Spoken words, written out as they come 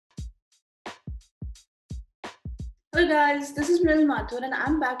Hello guys, this is Mrinil and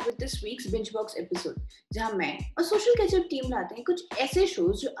I'm back with this week's Binge Box episode, जहाँ मैं और social catch up team लाते हैं कुछ ऐसे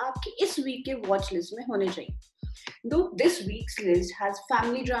shows जो आपके इस वीक के वॉच लिस्ट में होने चाहिए. Though this week's list has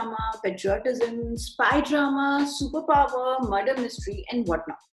family drama, patriotism, spy drama, superpower, murder mystery, and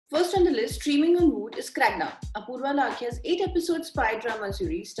whatnot. First on the list, streaming on Voot is Crackdown. Apurva Lakhia's 8-episode spy drama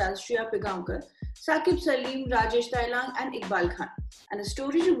series stars Shreya Pigankar, Saqib Salim, Rajesh Tailang, and Iqbal Khan, and the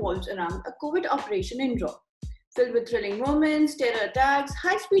story revolves around a covert operation in Raw. Filled with thrilling moments, terror attacks,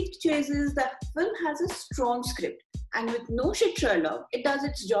 high-speed chases, the film has a strong script. And with no shit Sherlock, it does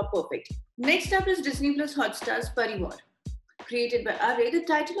its job perfectly. Next up is Disney Plus Hotstar's Parivar. Created by Array, the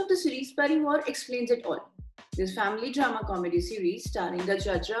title of the series Parivar explains it all. This family drama comedy series starring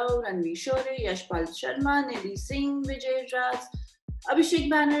Gajraj Rao, Ranveer Shore, Yashpal Sharma, Nidhi Singh, Vijay Ras, Abhishek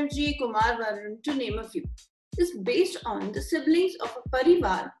Banerjee, Kumar Varun, to name a few, is based on the siblings of a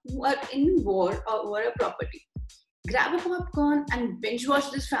parivar who are in war over a property. Grab a popcorn and binge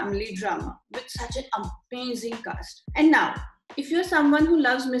watch this family drama with such an amazing cast. And now, if you're someone who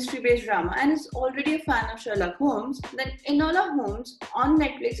loves mystery-based drama and is already a fan of Sherlock Holmes, then Enola Holmes on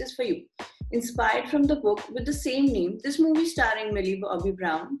Netflix is for you. Inspired from the book with the same name, this movie starring Millie Bobby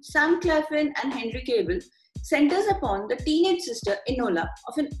Brown, Sam Claflin, and Henry Cavill centers upon the teenage sister Enola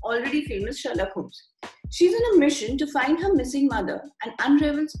of an already famous Sherlock Holmes. She's on a mission to find her missing mother and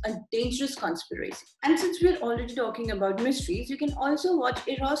unravels a dangerous conspiracy. And since we're already talking about mysteries, you can also watch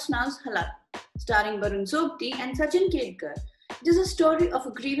Eros Now's Halal, starring Barun Sobti and Sachin Kedkar. It is a story of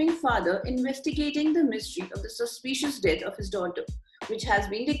a grieving father investigating the mystery of the suspicious death of his daughter, which has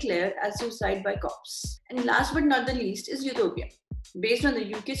been declared as suicide by cops. And last but not the least is Utopia. Based on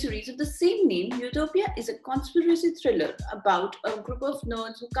the UK series of the same name, Utopia is a conspiracy thriller about a group of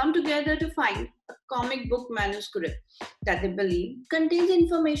nerds who come together to find a comic book manuscript that they believe contains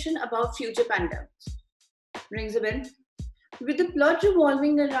information about future pandemics. Rings a bell? With the plot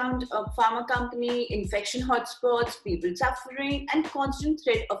revolving around a pharma company, infection hotspots, people suffering, and constant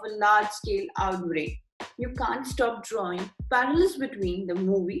threat of a large-scale outbreak, you can't stop drawing parallels between the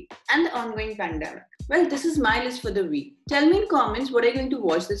movie and the ongoing pandemic. Well, this is my list for the week. Tell me in comments what are you going to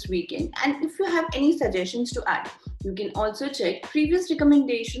watch this weekend, and if you have any suggestions to add, you can also check previous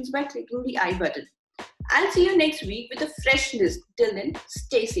recommendations by clicking the I button. I'll see you next week with a fresh list. Till then,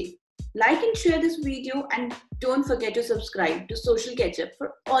 stay safe. Like and share this video, and don't forget to subscribe to Social Ketchup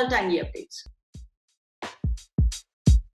for all timely updates.